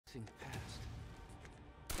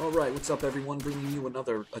Alright, what's up everyone? Bringing you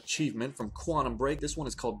another achievement from Quantum Break. This one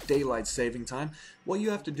is called Daylight Saving Time. What you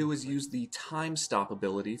have to do is use the Time Stop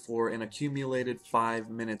ability for an accumulated 5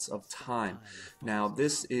 minutes of time. Now,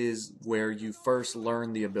 this is where you first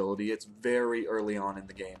learn the ability. It's very early on in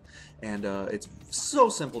the game, and it's so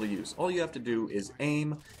simple to use. All you have to do is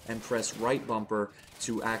aim and press right bumper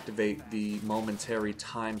to activate the momentary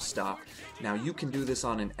time stop. Now, you can do this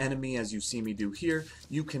on an enemy, as you see me do here.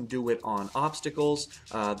 You can do it on obstacles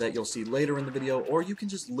that you'll see later in the video, or you can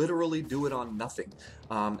just literally do it on nothing.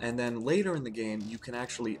 And then later in the game, you can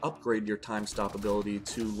actually upgrade your time stop ability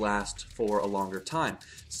to last for a longer time.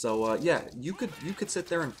 So yeah, you could sit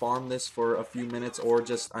there and farm this for a few minutes, or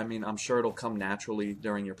just, I mean, I'm sure it'll come naturally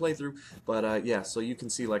during your playthrough. But yeah, so you can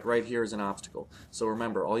see, like, right here is an obstacle. So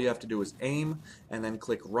remember, all you have to do is aim and then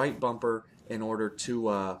click right bumper in order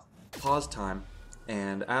to pause time,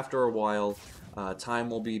 and after a while time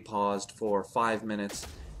will be paused for 5 minutes,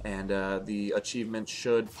 and the achievement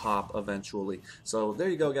should pop eventually. So there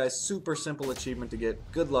you go, guys. Super simple achievement to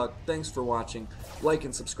get. Good luck. Thanks for watching. Like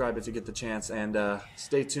and subscribe if you get the chance, and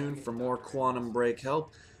stay tuned for more Quantum Break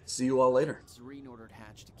help. See you all later. Serene ordered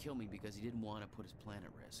Hatch to kill me because he didn't want to put his plan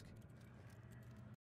at risk.